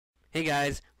Hey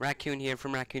guys, Raccoon here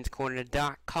from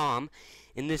raccoonscorner.com.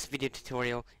 In this video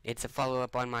tutorial, it's a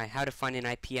follow-up on my how to find an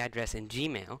IP address in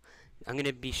Gmail. I'm going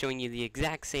to be showing you the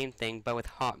exact same thing, but with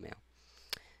Hotmail.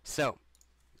 So,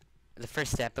 the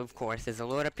first step, of course, is to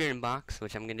load up your inbox,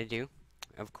 which I'm going to do,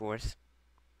 of course.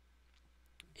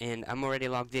 And I'm already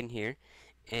logged in here.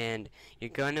 And you're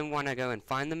going to want to go and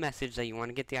find the message that you want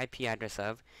to get the IP address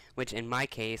of, which in my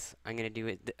case, I'm going to do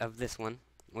it of this one,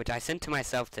 which I sent to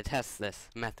myself to test this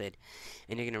method.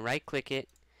 And you're going to right click it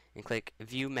and click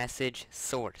view message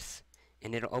source,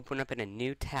 and it'll open up in a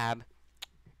new tab,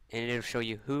 and it'll show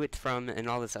you who it's from and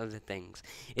all this other things.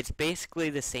 It's basically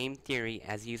the same theory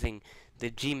as using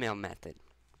the Gmail method.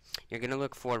 You're going to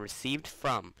look for received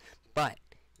from, but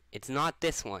it's not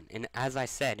this one, and as I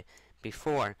said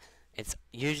before, it's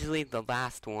usually the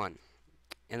last one.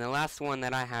 And the last one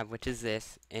that I have, which is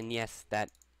this, and yes,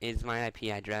 that is my IP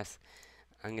address.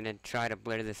 I'm going to try to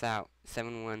blur this out.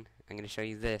 71, I'm going to show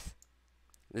you this.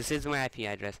 This is my IP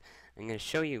address. I'm going to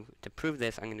show you, to prove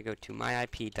this, I'm going to go to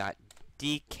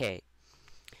myip.dk.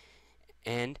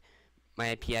 And my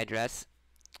IP address,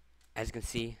 as you can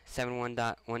see,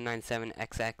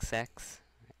 71.197xxx,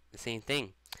 the same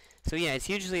thing. So yeah, it's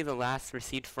usually the last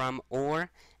received from or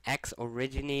X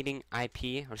originating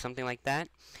IP or something like that.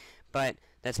 But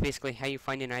that's basically how you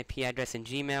find an IP address in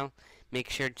Gmail.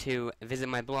 Make sure to visit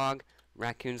my blog,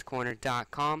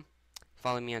 raccoonscorner.com.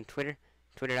 Follow me on Twitter,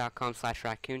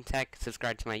 twitter.com/raccoontech.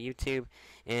 Subscribe to my YouTube,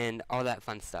 and all that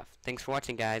fun stuff. Thanks for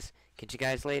watching, guys. Catch you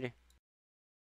guys later.